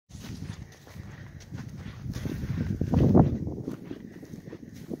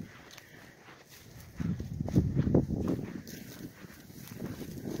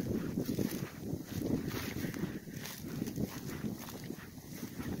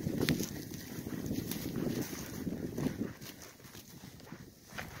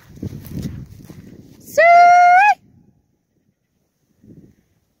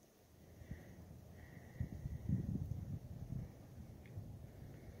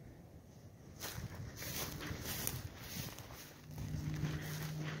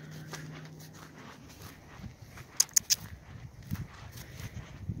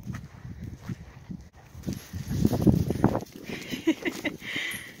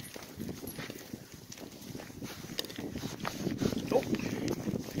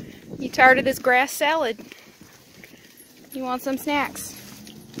tired of this grass salad? You want some snacks?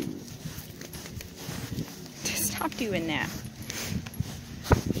 Stop doing that.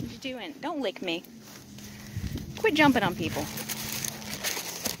 What are you doing? Don't lick me. Quit jumping on people.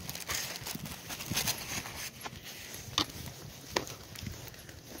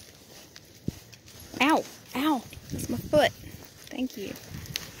 Ow, ow, that's my foot. Thank you.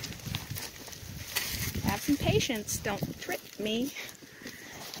 Have some patience, don't trip me.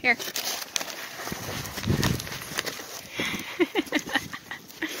 Here.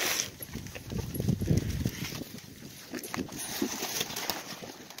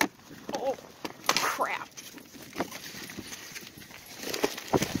 Oh, crap.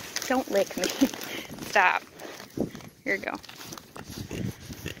 Don't lick me. Stop. Here you go.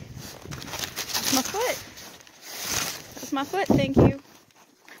 That's my foot. That's my foot, thank you.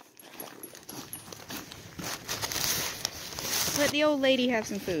 Let the old lady have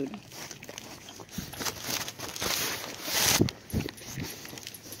some food.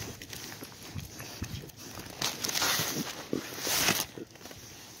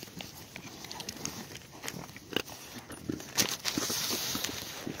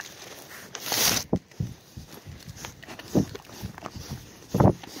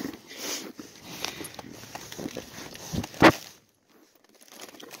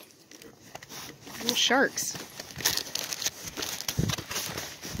 Little sharks.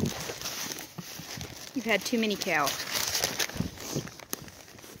 You've had too many cows.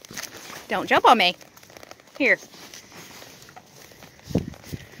 Don't jump on me. Here.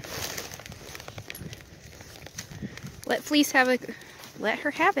 Let Fleece have a... Let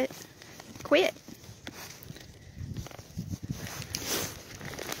her have it. Quit.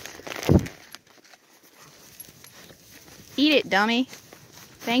 Eat it, dummy.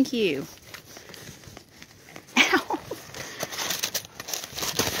 Thank you. Ow.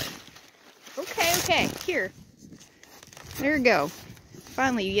 Okay, here. There you go.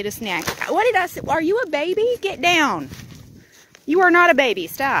 Finally, you get a snack. What did I say? Are you a baby? Get down. You are not a baby.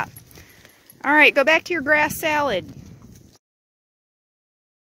 Stop. All right, go back to your grass salad.